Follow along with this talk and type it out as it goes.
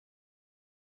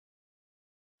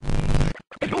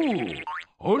Oh,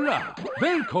 hola,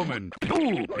 welcome.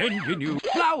 Oh, bienvenue.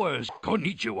 Flowers,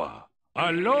 konnichiwa.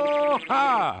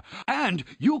 Aloha. And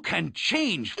you can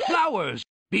change flowers.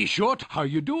 Be short, how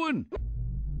you doing?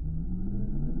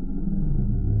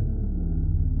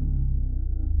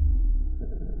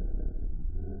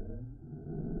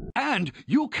 And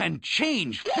you can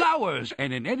change flowers.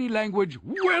 And in any language,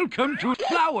 welcome to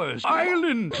Flowers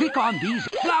Island. Click on these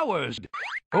flowers.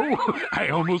 Oh, I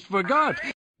almost forgot.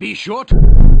 Be short.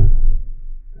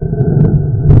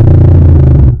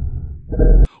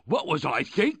 What was I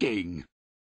thinking?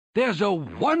 There's a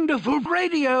wonderful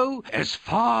radio as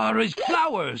far as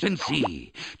flowers can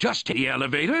see. Just take the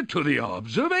elevator to the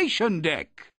observation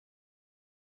deck.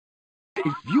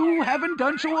 If you haven't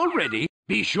done so already,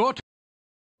 be sure to,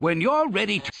 when you're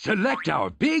ready, to select our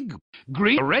big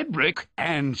green red brick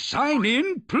and sign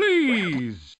in,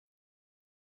 please.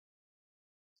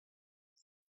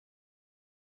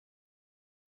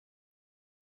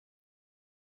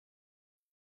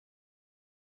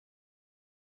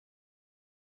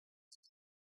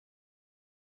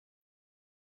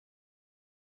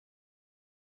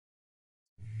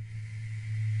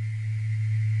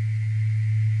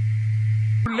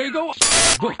 Lego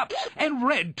and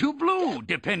red to blue,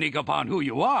 depending upon who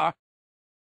you are.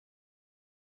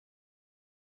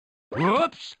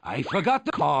 Whoops, I forgot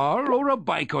the car or a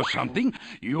bike or something.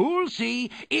 You'll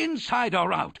see, inside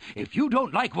or out. If you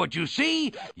don't like what you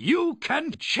see, you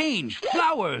can change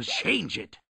flowers. Change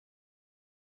it.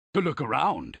 To look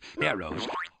around, arrows,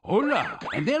 hola,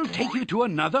 and they'll take you to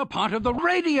another part of the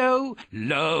radio.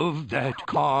 Love that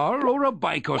car or a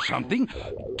bike or something.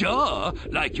 Duh,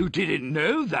 like you didn't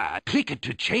know that. Click it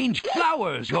to change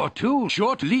flowers. You're too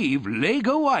short. Leave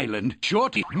Lego Island.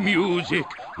 Shorty music.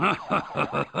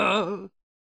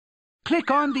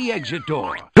 Click on the exit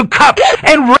door. To cups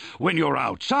and when you're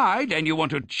outside and you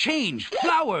want to change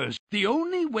flowers, the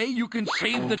only way you can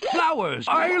save the Flowers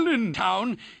Island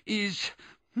town is...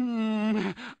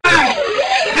 I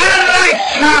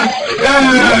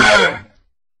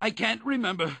can't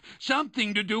remember.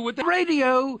 Something to do with the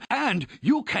radio. And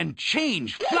you can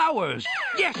change flowers.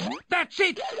 Yes, that's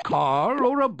it. Car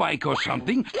or a bike or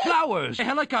something. Flowers. A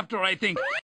helicopter, I think.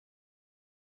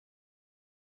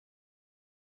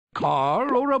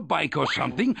 Car or a bike or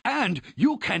something, and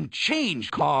you can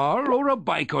change car or a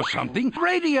bike or something.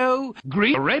 Radio,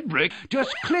 green, red brick,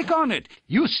 just click on it.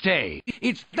 You stay.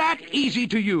 It's that easy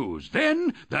to use.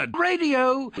 Then the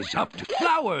radio is up to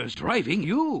flowers driving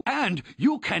you, and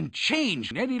you can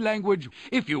change any language.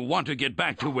 If you want to get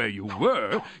back to where you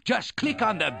were, just click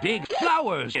on the big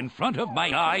flowers in front of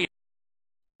my eye.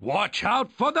 Watch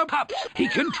out for the pups. He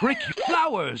can trick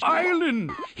Flowers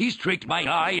Island. He's tricked my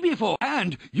eye before.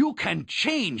 And you can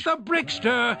change the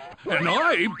Brickster. And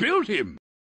I built him.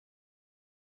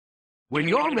 When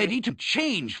you're ready to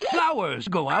change flowers,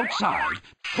 go outside.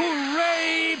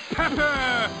 Hooray,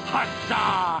 Pepper!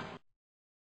 Huzzah!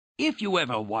 If you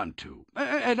ever want to,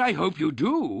 and I hope you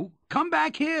do, come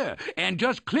back here and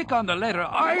just click on the letter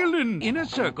Island in a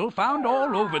circle found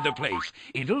all over the place.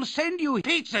 It'll send you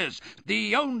pizzas.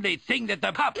 The only thing that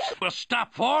the pups will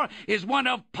stop for is one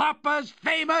of Papa's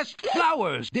famous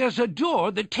flowers. There's a door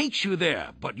that takes you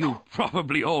there, but you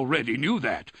probably already knew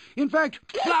that. In fact,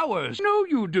 flowers know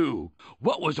you do.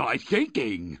 What was I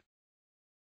thinking?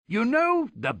 You know,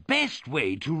 the best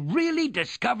way to really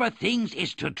discover things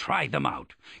is to try them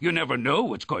out. You never know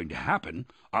what's going to happen.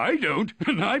 I don't,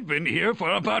 and I've been here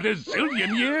for about a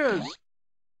zillion years.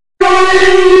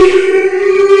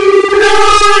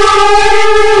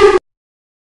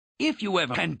 If you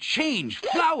ever can change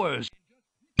flowers...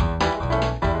 You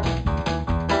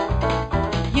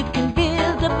can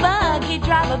build a buggy,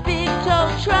 drive a big tow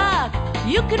truck.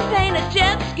 You can paint a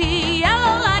jet ski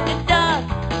yellow like a duck.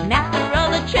 And after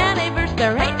all the trannyverse,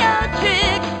 there ain't no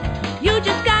trick. You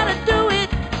just gotta do it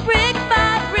brick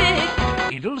by brick.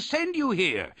 It'll send you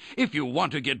here. If you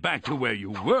want to get back to where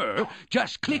you were,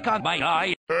 just click on my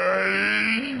eye.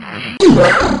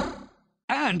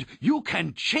 And you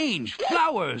can change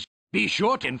flowers. Be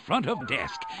short in front of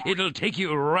desk. It'll take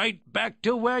you right back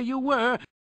to where you were.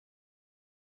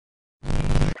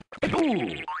 Oh,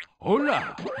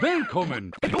 hola,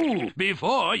 welcome. Oh,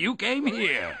 before you came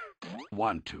here.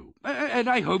 Want to, and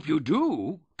I hope you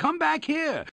do. Come back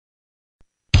here.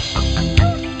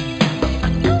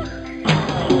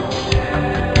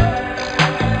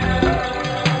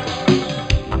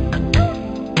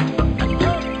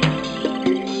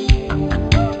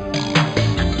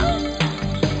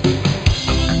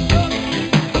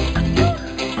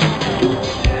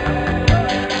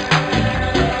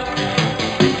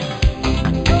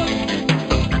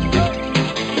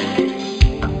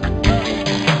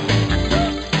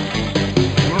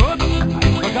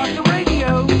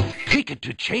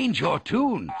 your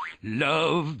tune.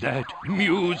 Love that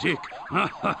music.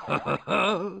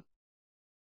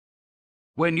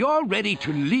 When you're ready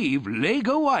to leave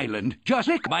Lego Island, just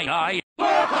lick my eye.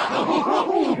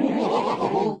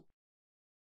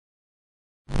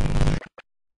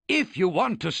 If you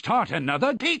want to start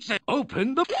another pizza,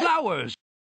 open the flowers.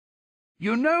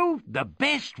 You know, the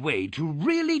best way to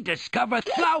really discover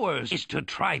flowers is to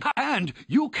try, and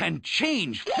you can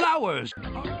change flowers.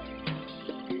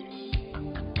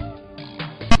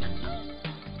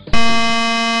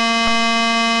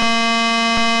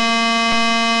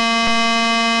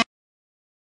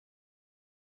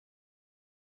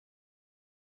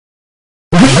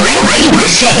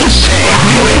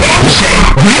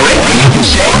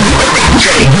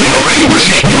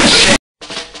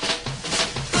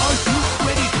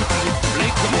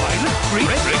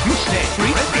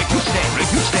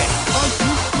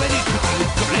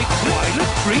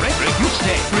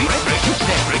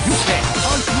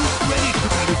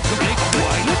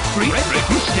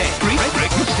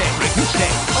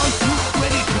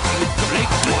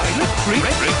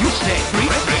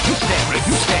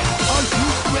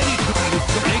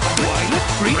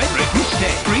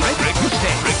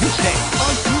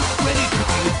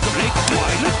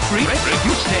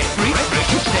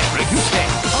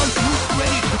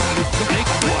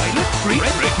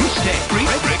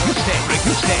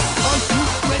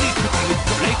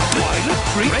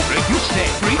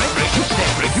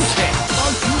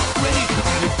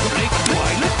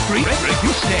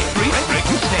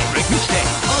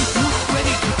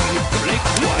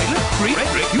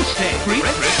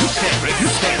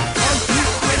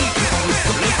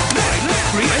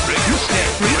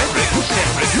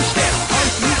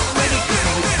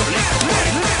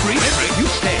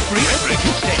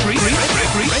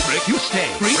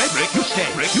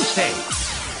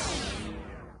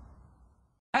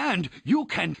 And you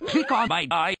can click on my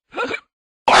eye.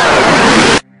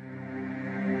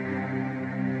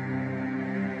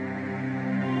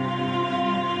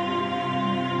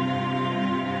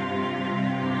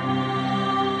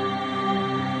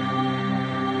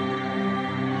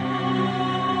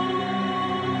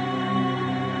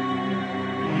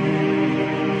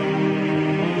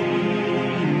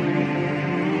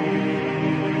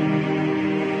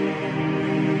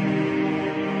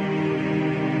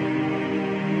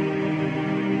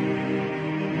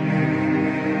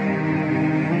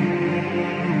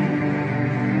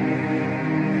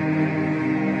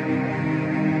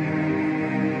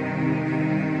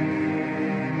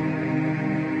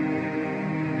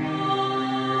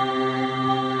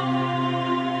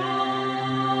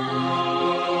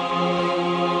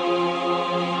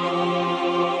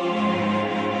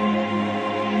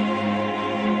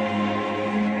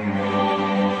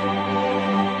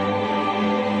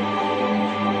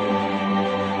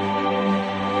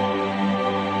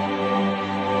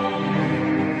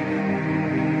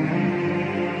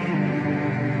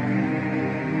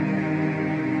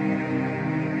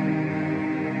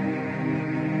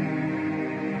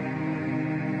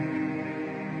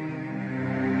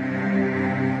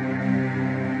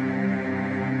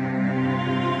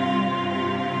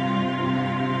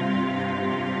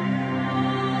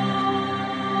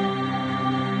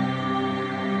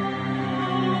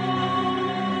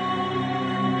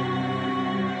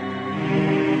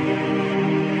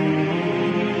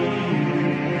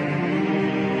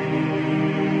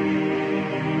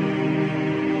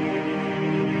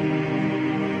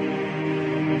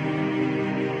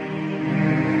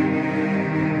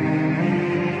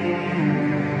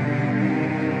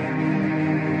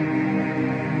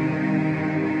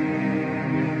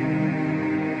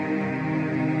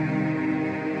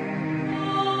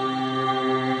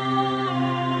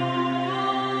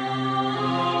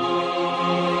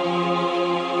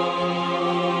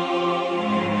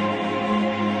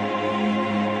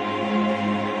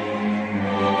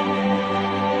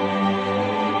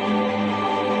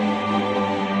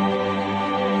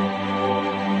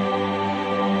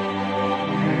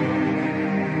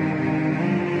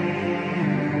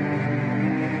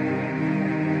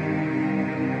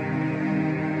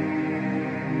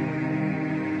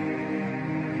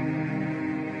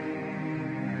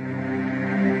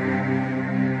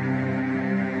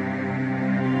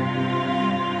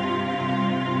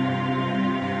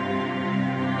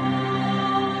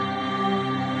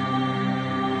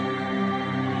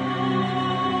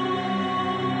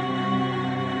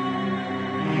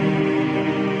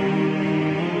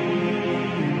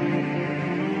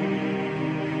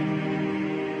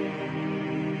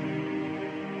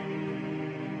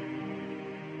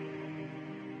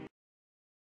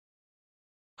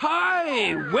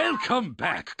 Why, welcome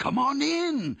back. Come on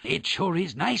in. It sure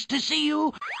is nice to see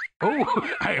you. Oh,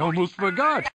 I almost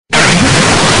forgot.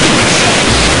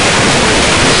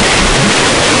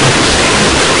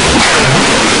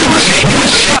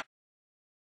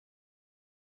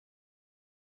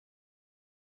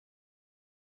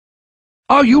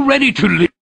 Are you ready to live?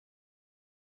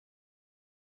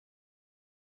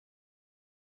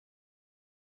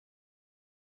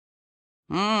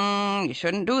 You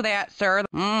shouldn't do that, sir.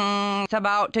 It's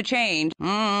about to change.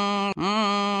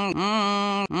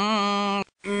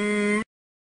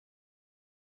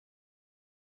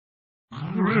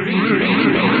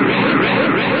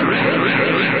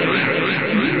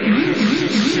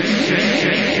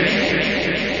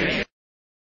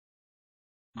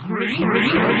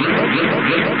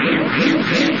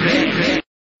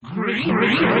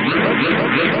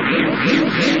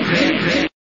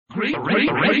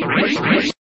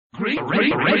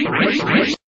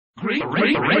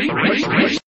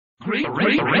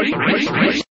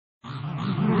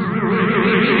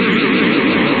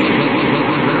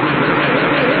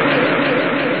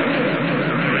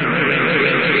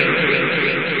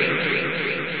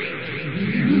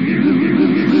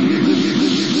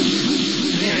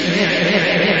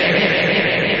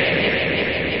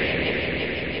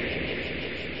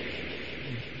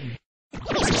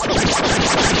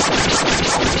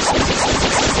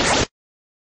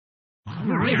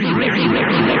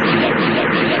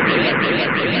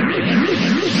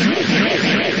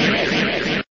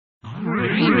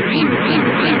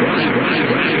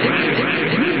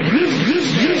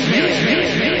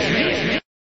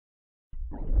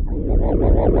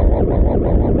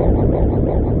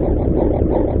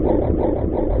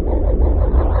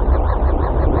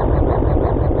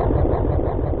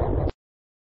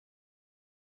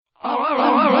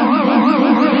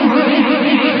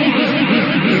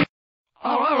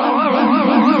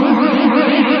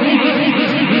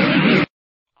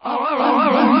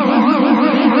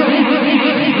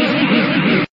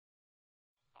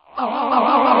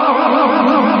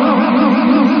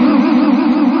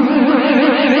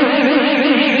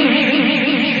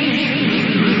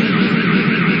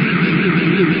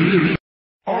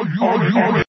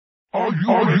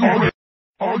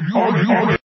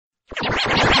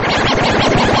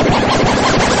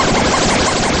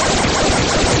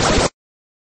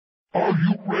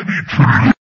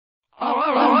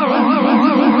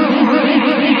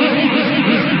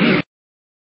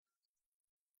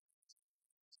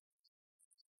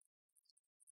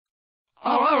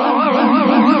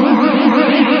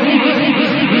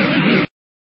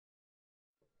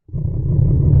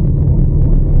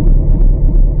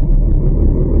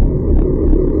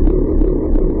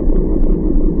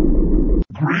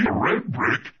 Green Red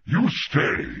Brick, you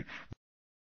stay.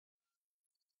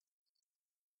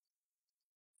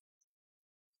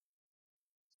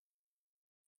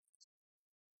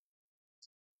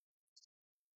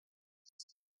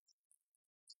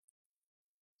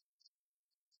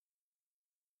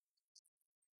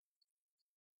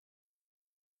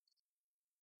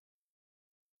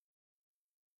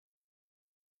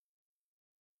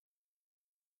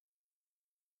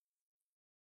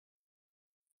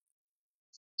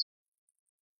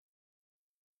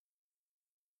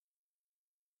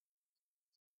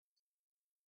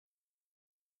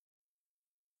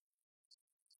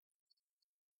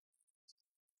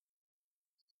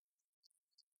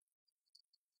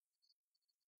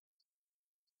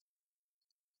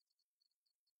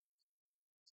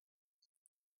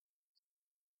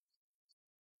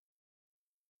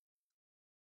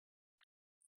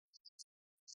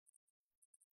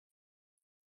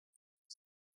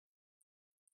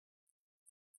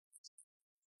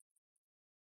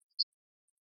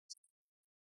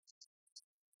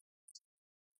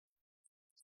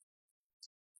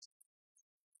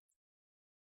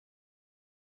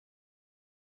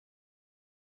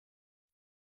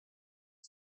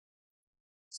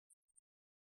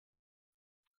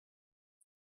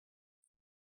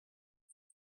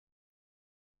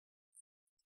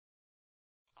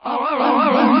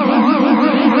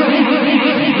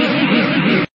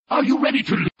 Are you ready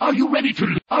to? Are you ready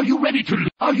to? Are you ready to?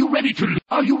 Are you ready to?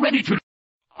 Are you ready to?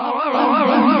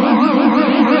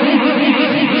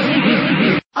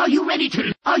 Are you ready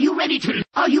to? Are you ready to?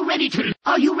 Are you ready to?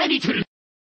 Are you ready to?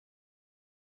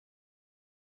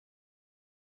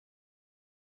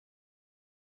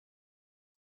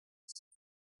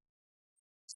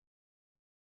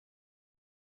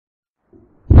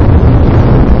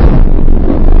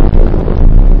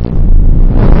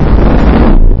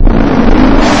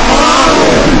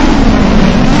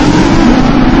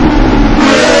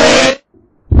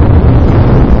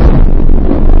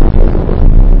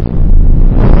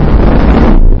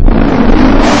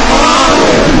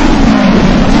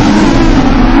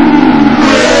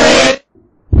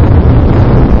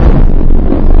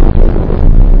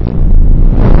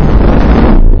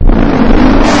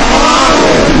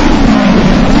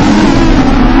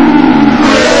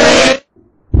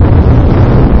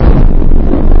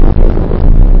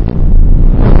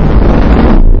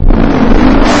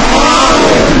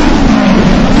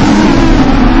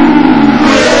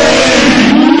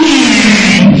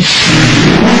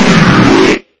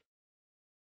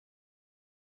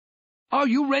 Are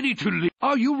you ready to live?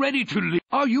 Are you ready to live?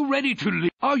 Are you ready to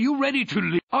live? Are you ready to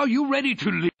live? Are you ready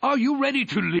to live? Are you ready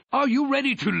to live? Are you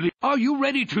ready to live? Are you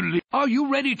ready to live? Are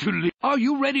you ready to live? Are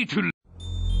you ready to live?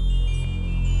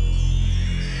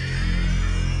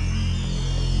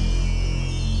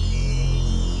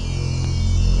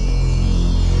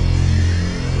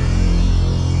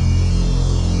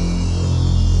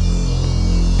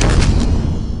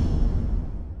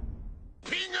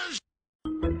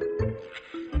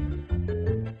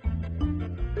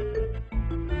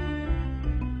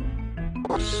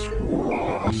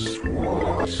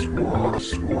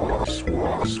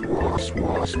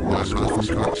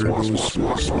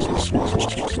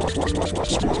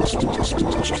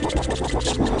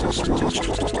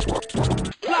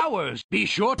 Flowers, be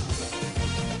sure.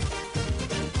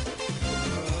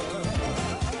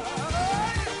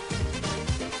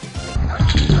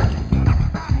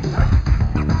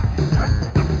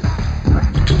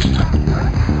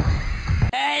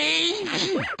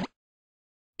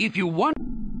 If you want.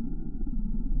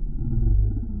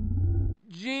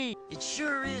 Gee, it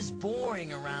sure is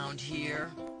boring around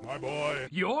here. My boy,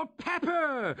 you're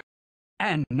Pepper.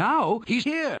 And now he's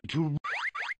here to.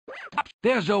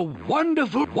 There's a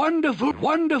wonderful, wonderful,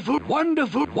 wonderful,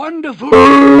 wonderful, wonderful.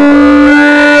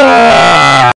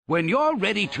 When you're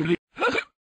ready to leave.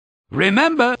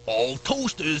 Remember, All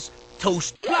toasters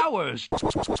toast flowers.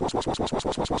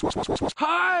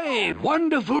 Hi,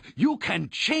 wonderful. You can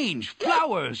change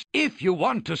flowers if you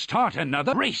want to start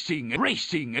another racing.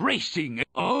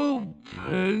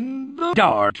 Open the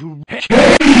door to.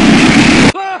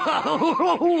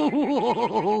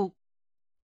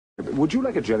 Would you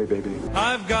like a jelly baby?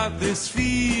 I've got this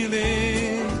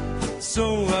feeling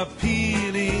so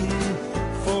appealing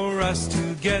for us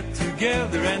to get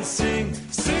together and sing,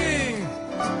 sing.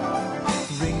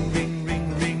 Ring, ring,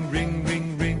 ring, ring, ring,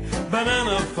 ring, ring,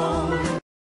 banana phone.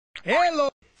 Hello.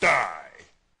 Die.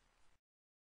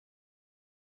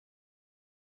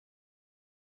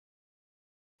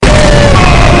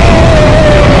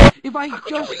 If I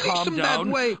just calm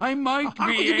down, I might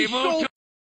be able to.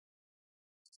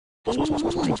 I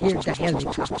hear the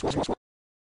helicopter.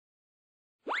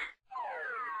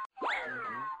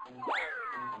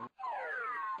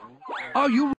 Are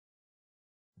you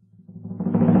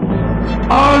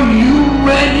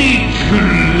ready to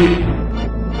live?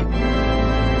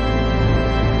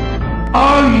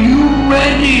 Are you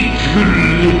ready to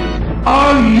live?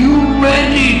 Are you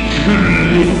ready to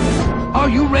live? Are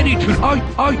you ready to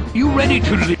are you ready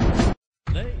to live?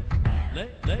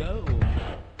 Let go.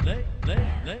 Let go.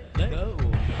 Let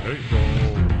go.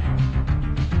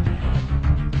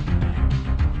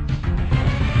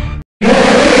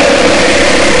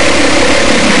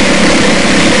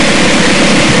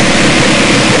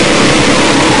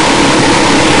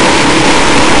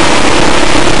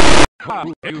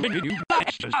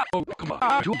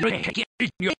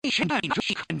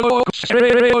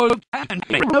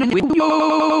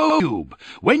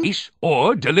 When is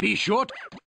or delivery short,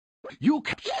 you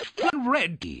can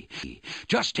ready.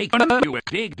 Just take a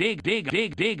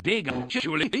dig.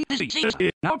 Surely this is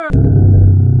now.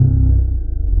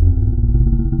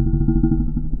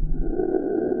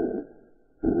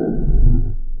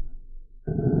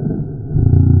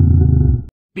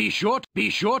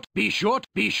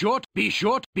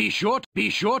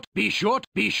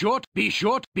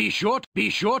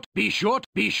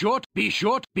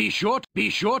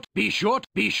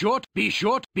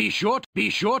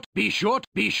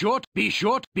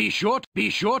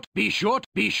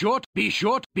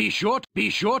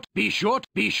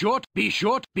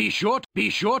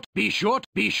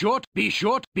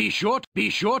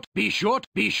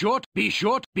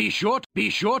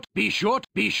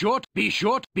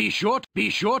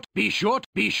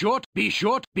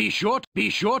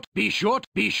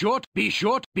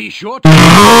 Be short.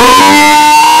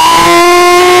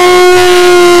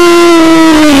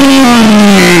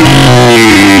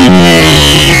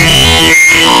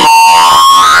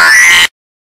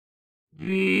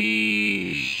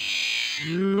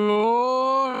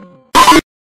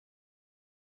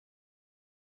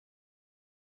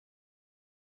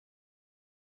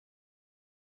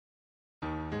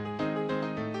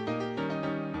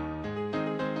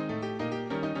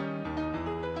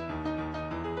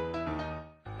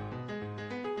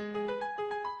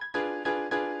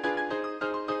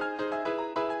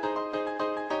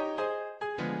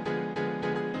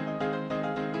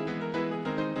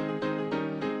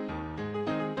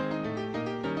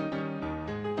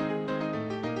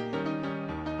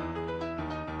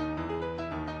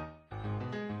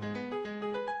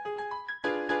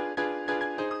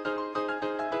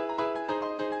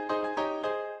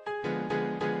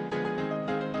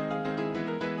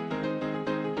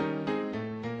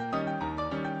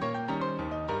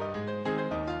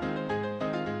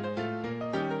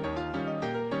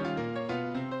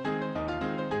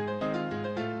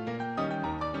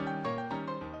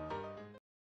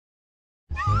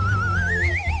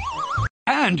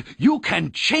 And you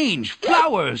can change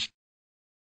flowers.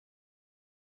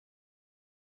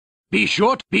 Be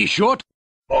short.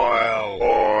 Oil.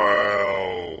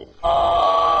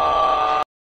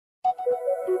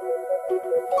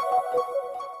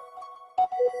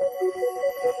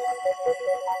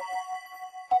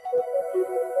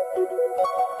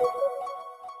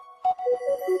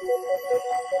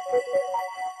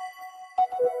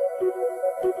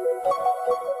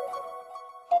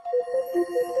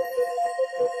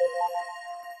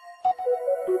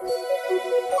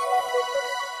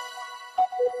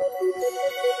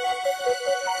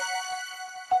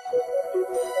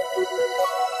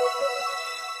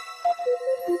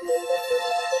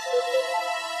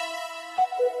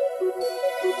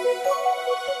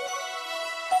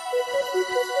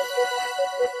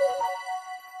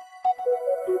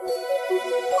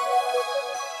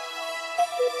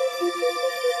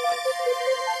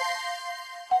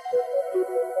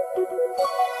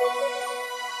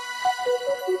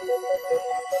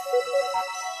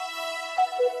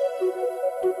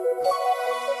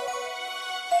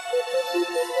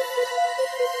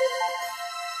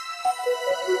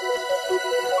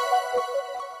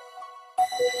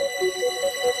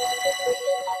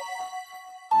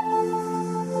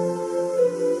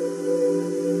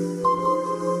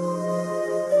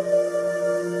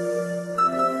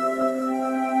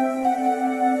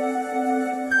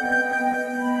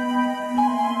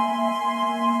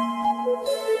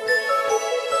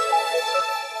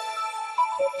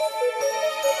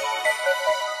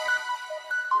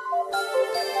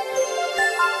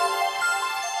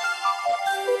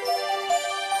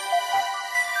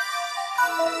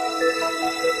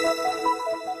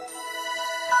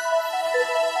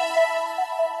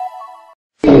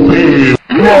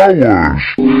 Flowers.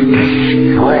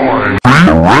 Destroy.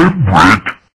 Red brick.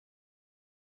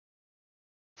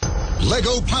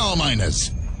 Lego Power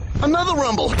Miners. Another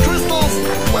rumble. Crystals.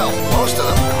 Well, most of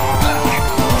them.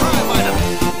 Try item.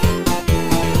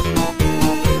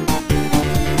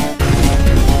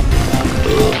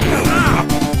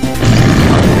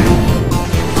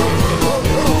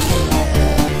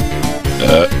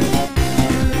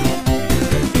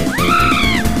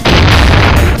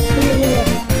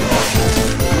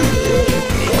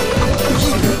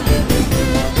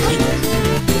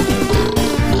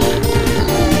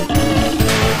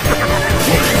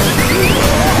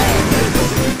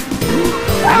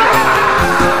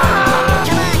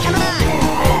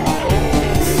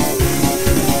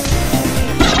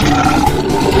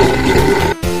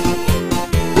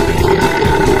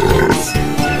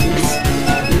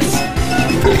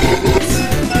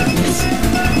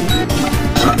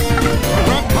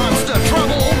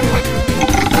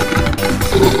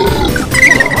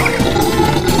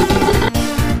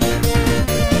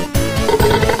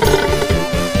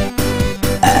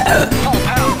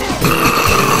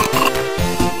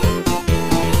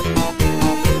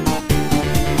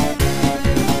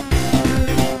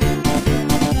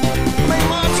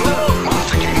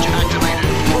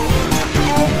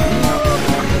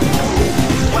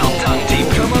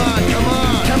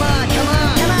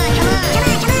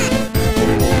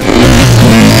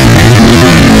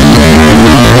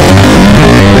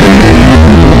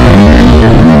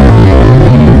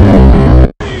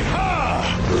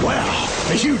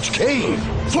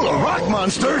 Full of rock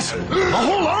monsters! A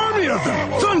whole army of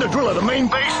them! Thunder drill at the main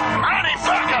base! I need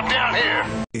backup down here!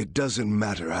 It doesn't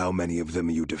matter how many of them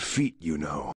you defeat, you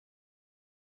know.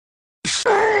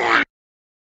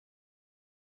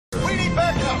 We need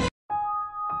backup!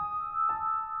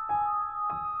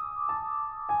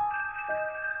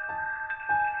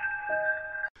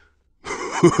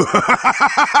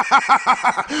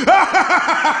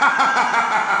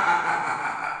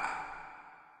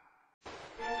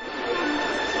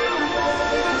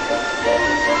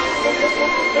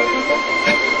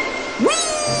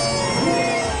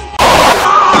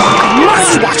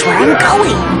 Watch where I'm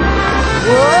going!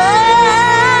 Whoa!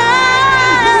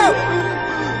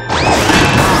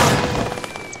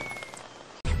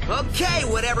 Okay,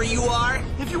 whatever you are,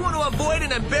 if you want to avoid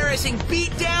an embarrassing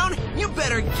beatdown, you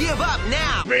better give up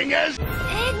now! Bringers!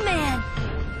 Eggman!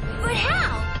 But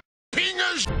how?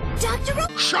 Pingers!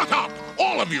 Dr. Shut up!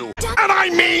 All of you! And I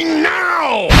mean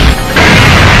now!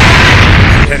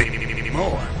 Any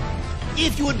more?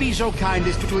 If you would be so kind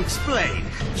as to explain,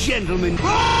 gentlemen...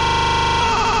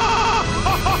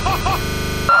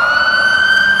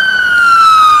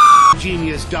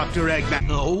 Genius, Dr. Eggman.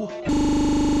 No.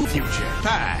 Future,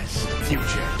 past.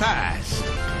 Future, past.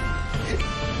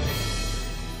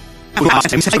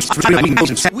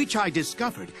 Which I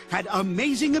discovered had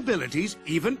amazing abilities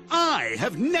even I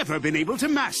have never been able to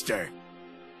master.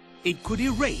 It could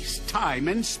erase time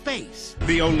and space.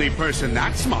 The only person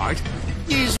that smart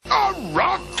is A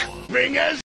rock!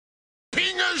 Ringers!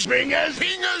 Pingers! Ringers!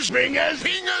 Pingers! Ringers!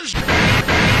 Pingers!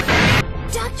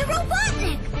 Dr.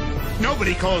 Robotnik!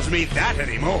 nobody calls me that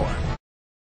anymore.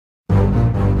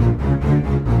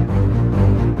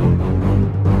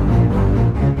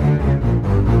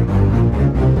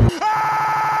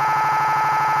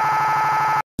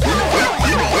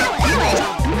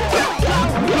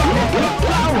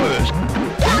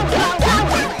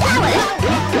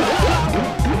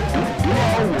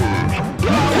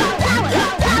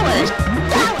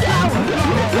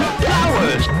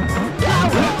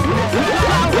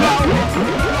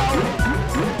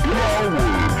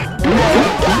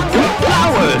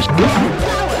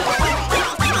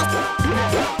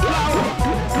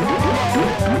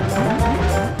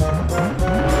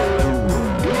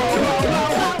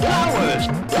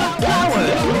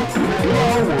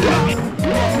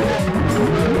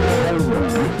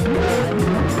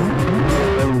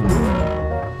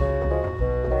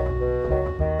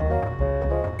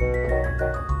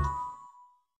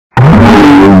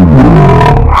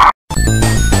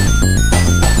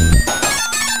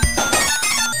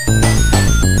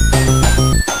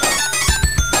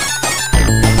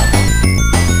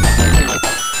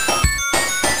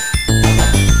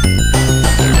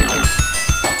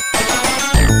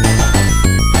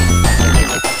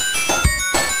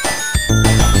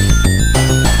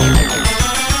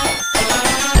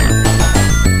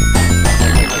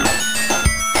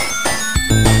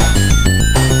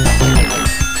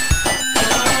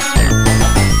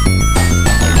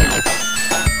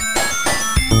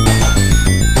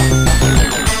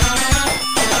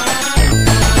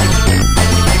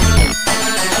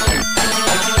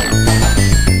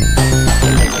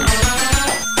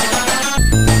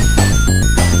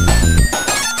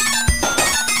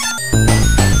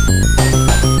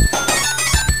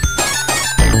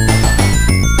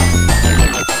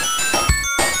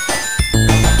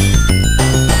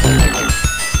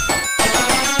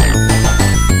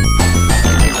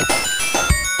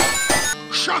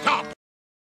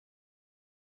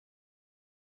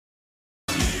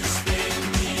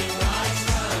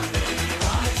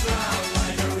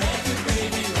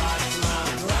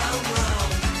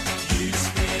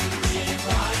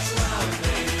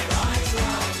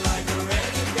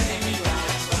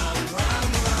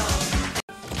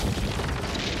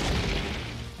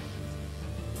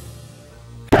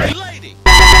 Lady,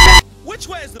 which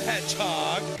way is the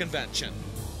hedgehog convention?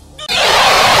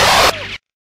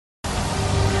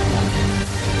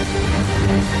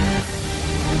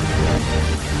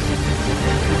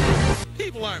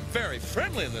 People aren't very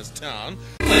friendly in this town.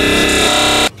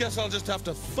 Guess I'll just have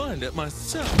to find it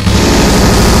myself.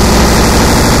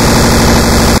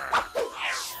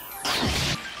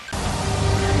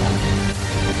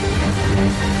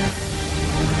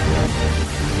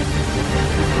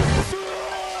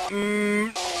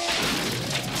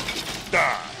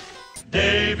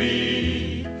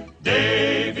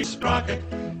 Davy Sprocket,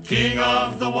 king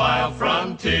of the wild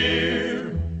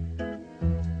frontier.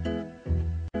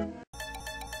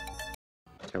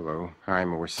 Hello,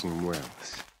 I'm Orson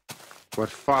Welles. What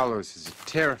follows is a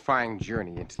terrifying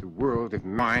journey into the world of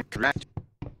Minecraft.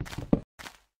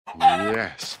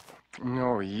 Yes.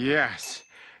 Oh, yes.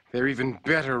 They're even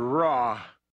better raw.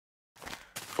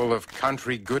 Full of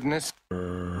country goodness.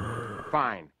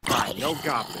 Fine. No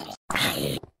goblins.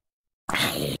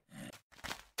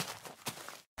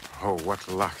 Oh, what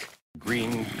luck.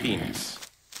 Green penis.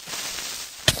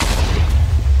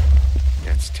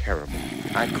 That's terrible.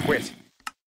 I quit.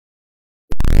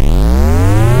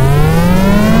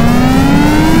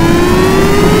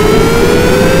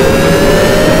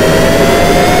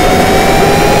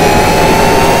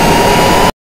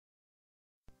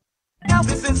 Now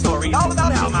this is story all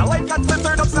about how my life got flipped,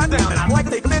 turned upside down, and I'm like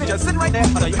a big minute just sitting right there.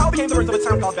 I'll tell you how I became the birth of a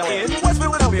town called Bel Air. In West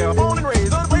Philadelphia, born and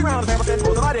raised on the playground of Hamilton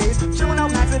most of my days. Chilling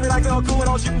out, maxing, relaxing, all cool, and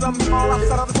all shooting something small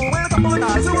outside of the school with a couple of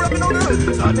guys who were up to no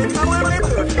good. So I didn't know my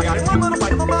neighborhood. I got in one little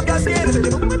fight, my mom got scared and said,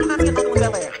 "You know, I'm not getting fucking with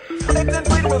Bel Air." I picked and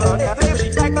played with her. After him, she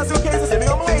packed my suitcase and sent me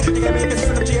on my way. She gave me a kiss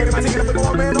and she gave me my ticket up the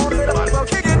door, ran on, said I might as well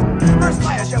kick it. First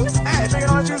class, yo, ash,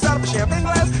 drinking orange juice out of a champagne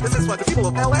glass. This is what the people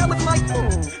of Bel Air look like.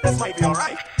 This might be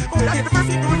alright. Wait, I hit the first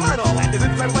seat, we learn all that. Is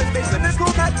it everybody's face in this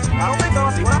cool cut? I don't think so.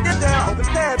 I'll see when I get there. I hope it's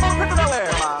dead. Rip the Bel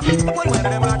Air. The plane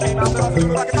landed, and when I came out, there was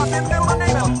like a top 10 my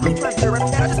name out. I'm trying to and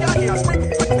I just got here. I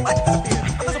sprinkled, like disappeared.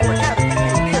 I'm listening for a cabin, and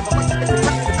it's near. So I'm like,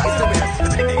 it's nice in there.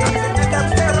 Everything I was in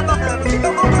downstairs, I'm not going to go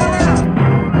home to Bel Air.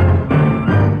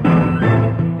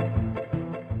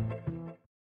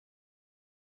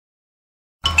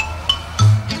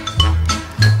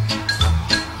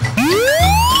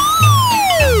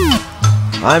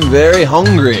 I'm very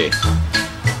hungry.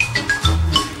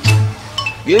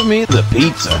 Give me the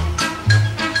pizza.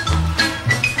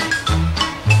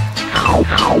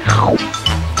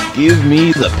 Give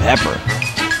me the pepper.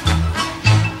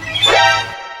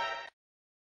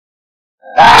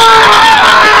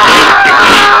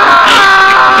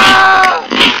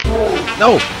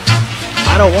 No,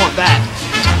 I don't want that.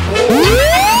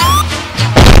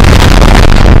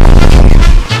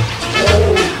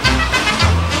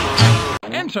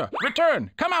 Enter! Return!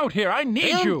 Come out here! I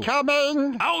need you!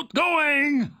 Incoming!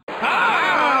 Outgoing!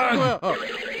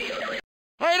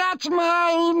 Hey, that's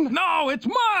mine! No, it's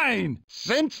mine!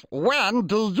 Since when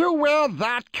do you wear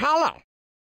that color?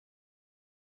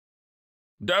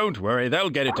 Don't worry,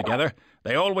 they'll get it together.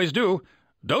 They always do.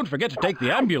 Don't forget to take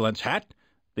the ambulance hat.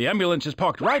 The ambulance is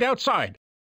parked right outside.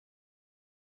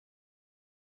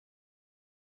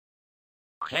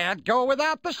 Can't go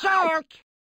without the shark!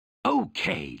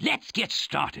 Okay, let's get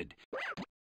started.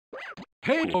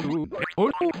 Hey,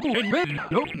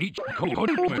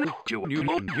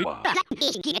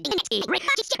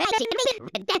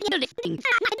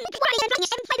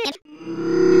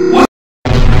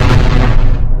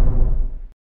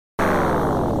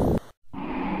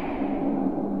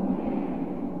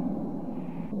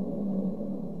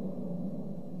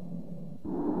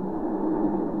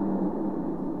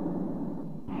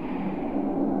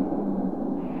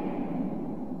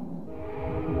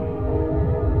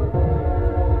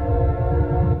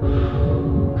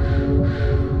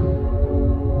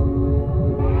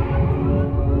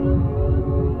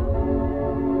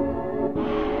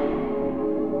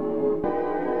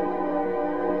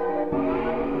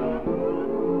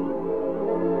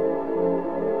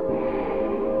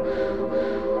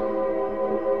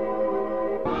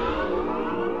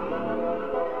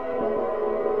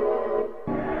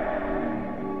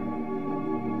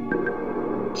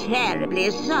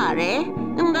 Terribly sorry,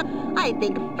 but I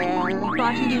think Belle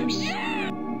got loose.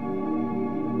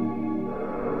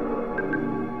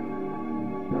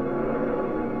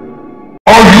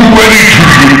 Are you ready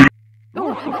to...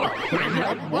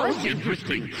 That was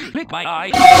interesting. Click my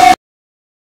eye.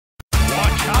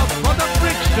 Watch out for the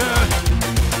Brickster!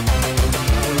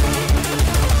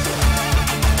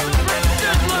 The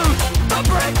Brickster's loose! The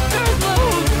Brickster's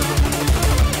loose!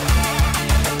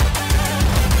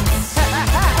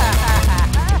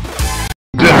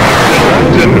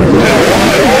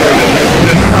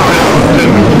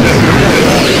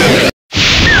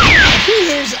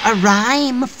 Here's a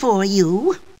rhyme for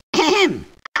you. Ahem.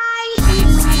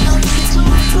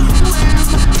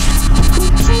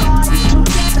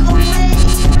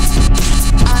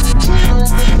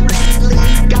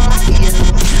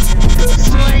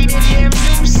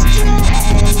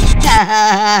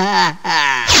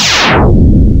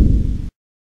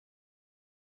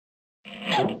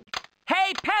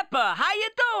 Hey, Pepper, how you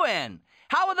doing?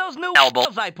 How are those new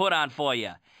elbows I put on for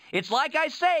you? It's like I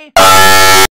say...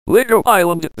 Lego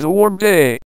Island, the warm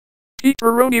day.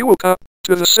 Pepperoni woke up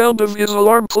to the sound of his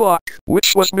alarm clock,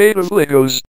 which was made of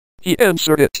Legos. He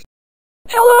answered it.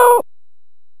 Hello?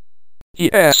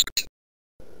 He asked.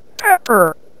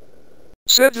 Pepper,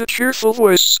 said the cheerful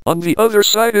voice. On the other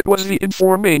side it was the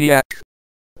Infomaniac.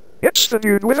 It's the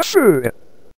dude with the food.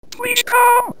 Please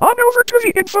come on over to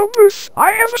the info booth.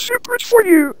 I have a secret for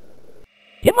you.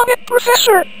 You love it,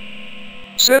 Professor,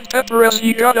 said Pepper as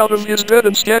he got out of his bed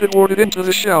and skateboarded into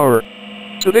the shower.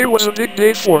 Today was a big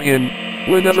day for him.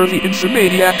 Whenever the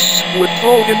Infomaniacs would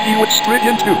call him, he would spring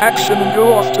into action and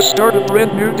go off to start a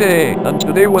brand new day, and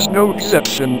today was no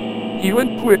exception. He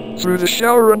went quick through the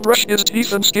shower and brushed his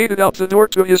teeth and skated out the door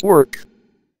to his work.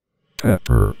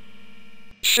 Pepper,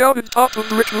 shouted Papa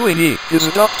Bricklini, his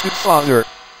adopted father.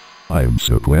 I am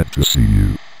so glad to see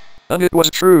you. And it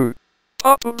was true.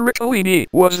 Papa Bricklini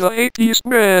was the happiest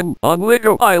man on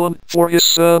Lego Island, for his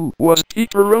son was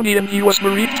Pepperoni and he was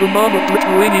married to Mama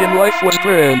Bricklini and life was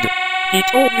grand. He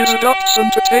told his adopted son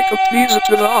to take a pizza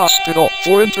to the hospital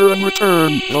for enter and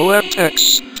return the lab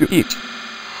techs to eat.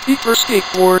 Pepper's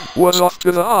skateboard was off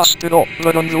to the hospital,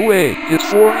 but on the way, his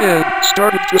forehead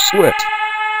started to sweat.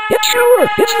 It's sure,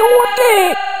 it's the one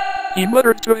day, he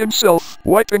muttered to himself,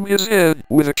 wiping his head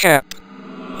with a cap.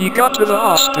 He got to the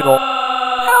hospital.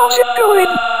 How's it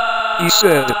going? He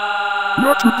said.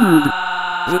 Not too good.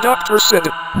 The doctor said,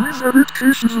 we've had 8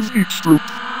 cases of heat stroke.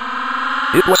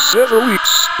 It was several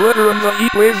weeks later and the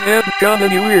heat wave hadn't gone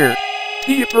anywhere.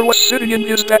 Pepper was sitting in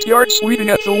his backyard sweating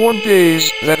at the warm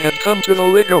days that had come to the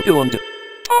Lego Island.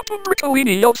 Papa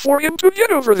Bricklini yelled for him to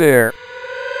get over there.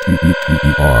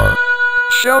 P-E-P-E-R,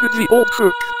 shouted the old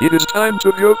cook. It is time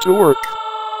to go to work.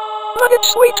 But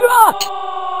it's way too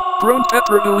hot, groaned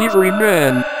Pepper delivery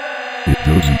man. It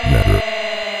doesn't matter.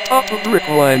 Top of brick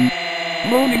line.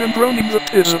 Moaning and groaning, the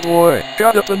pizza boy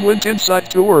got up and went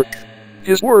inside to work.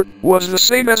 His work was the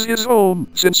same as his own,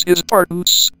 since his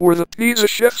partners were the pizza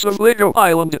chefs of Lego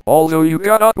Island, although you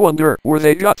gotta wonder where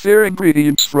they got their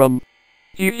ingredients from.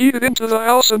 He headed into the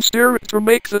house and started to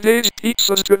make the day's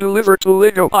pizzas to deliver to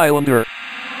Lego Islander.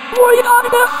 Quite hot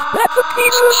enough that the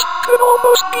pizzas could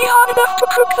almost be hot enough to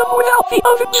cook them without the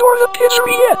ovens or the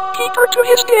pizzeria keeper to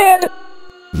his dad.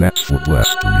 That's for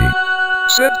blasphemy,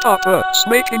 said Papa,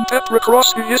 making pepper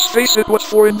across his face. It was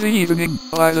 4 in the evening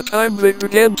by the time they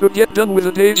began to get done with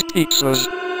the day's pizzas.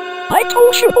 I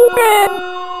told you, old man,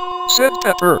 said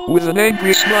Pepper with an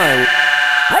angry smile.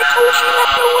 I told you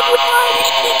that no one would buy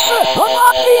this pizza on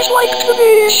hot days like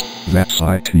today. That's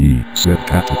IT, said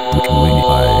Pepper with glowing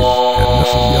eyes. Had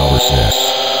enough of your sass.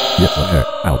 Get the heck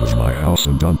out of my house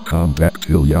and don't come back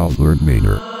till y'all learn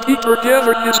manner. Peter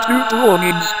gathered his 2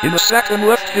 belongings in a sack and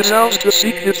left his house to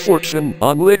seek his fortune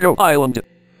on Lego Island.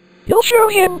 You'll show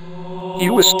him, he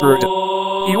whispered.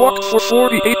 He walked for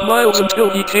 48 miles until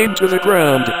he came to the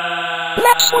ground.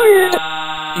 That's weird,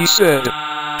 he said.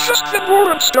 Just then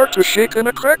Warren started to shake and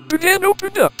a crack began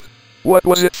opened up. What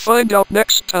was it? Find out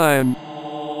next time.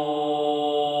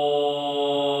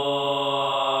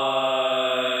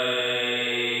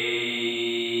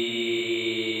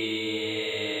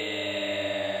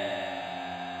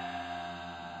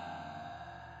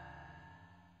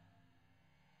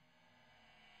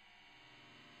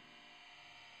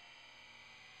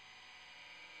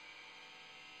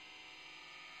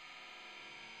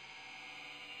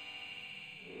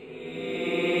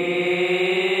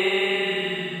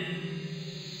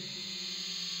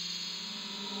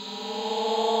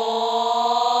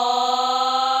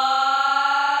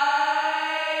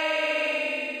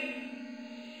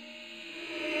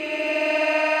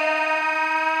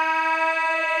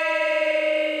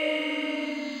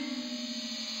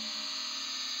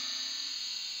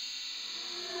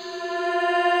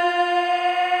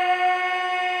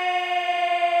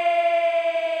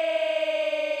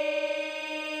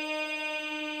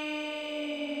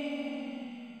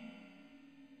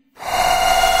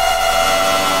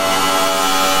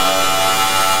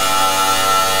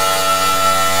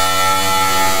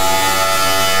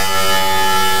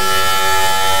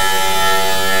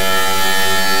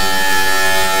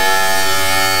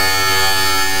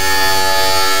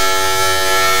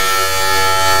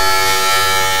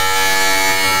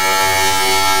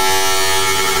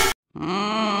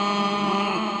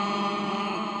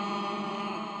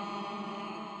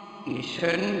 You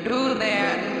shouldn't do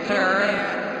that, sir.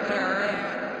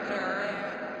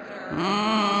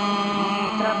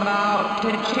 It's about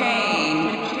to change.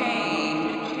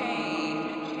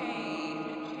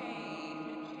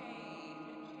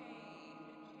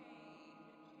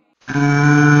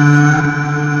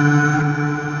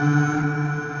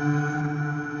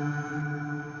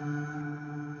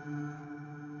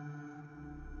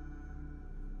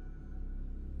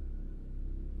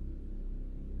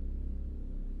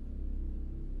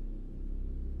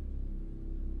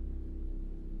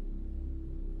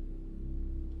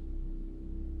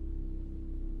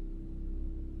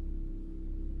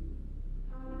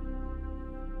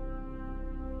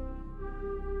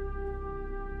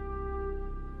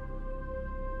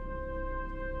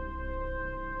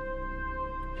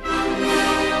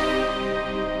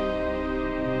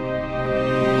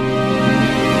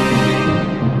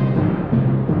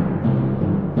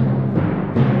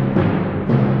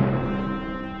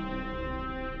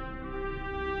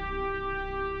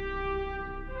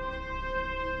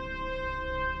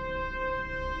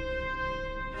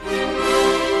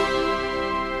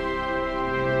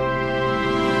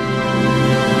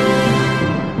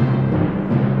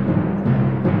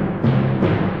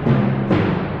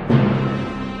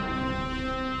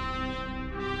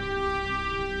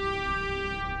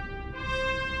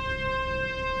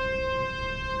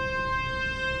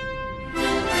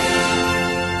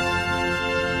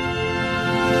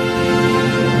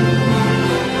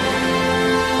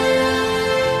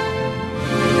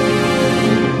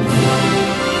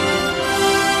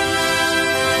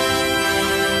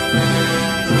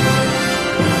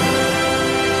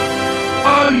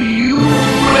 Are you